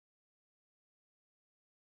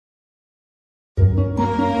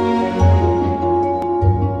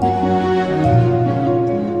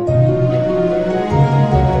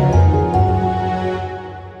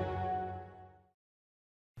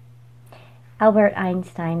Albert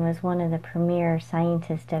Einstein was one of the premier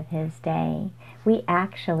scientists of his day. We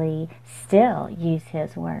actually still use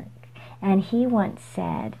his work. And he once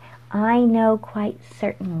said, "I know quite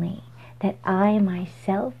certainly that I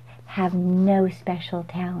myself have no special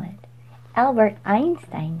talent." Albert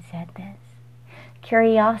Einstein said this.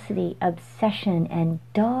 Curiosity, obsession, and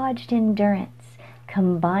dogged endurance,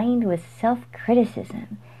 combined with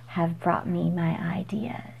self-criticism, have brought me my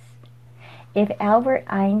ideas. If Albert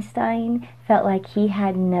Einstein felt like he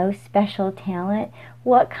had no special talent,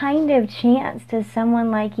 what kind of chance does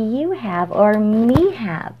someone like you have or me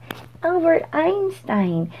have? Albert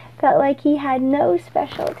Einstein felt like he had no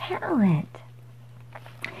special talent.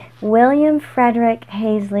 William Frederick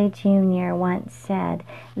Halsey Jr. once said,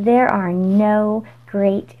 "There are no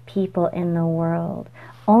great people in the world,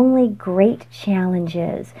 only great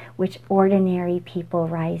challenges which ordinary people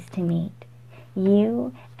rise to meet."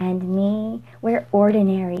 You and me, we're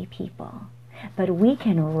ordinary people, but we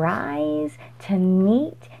can rise to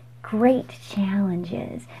meet great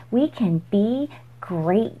challenges. We can be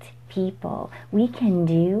great people. We can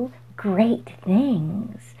do great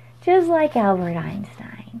things, just like Albert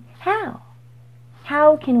Einstein. How?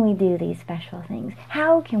 How can we do these special things?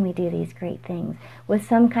 How can we do these great things? With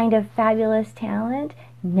some kind of fabulous talent?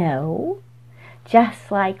 No.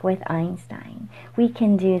 Just like with Einstein, we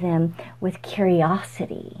can do them with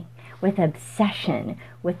curiosity, with obsession,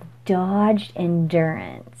 with dogged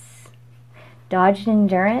endurance. Dogged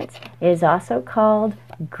endurance is also called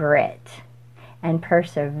grit and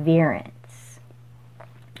perseverance.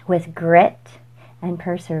 With grit and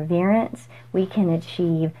perseverance, we can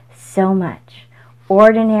achieve so much.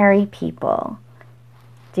 Ordinary people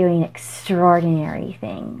doing extraordinary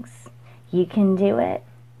things. You can do it.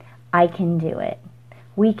 I can do it.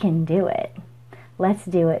 We can do it. Let's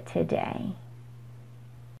do it today.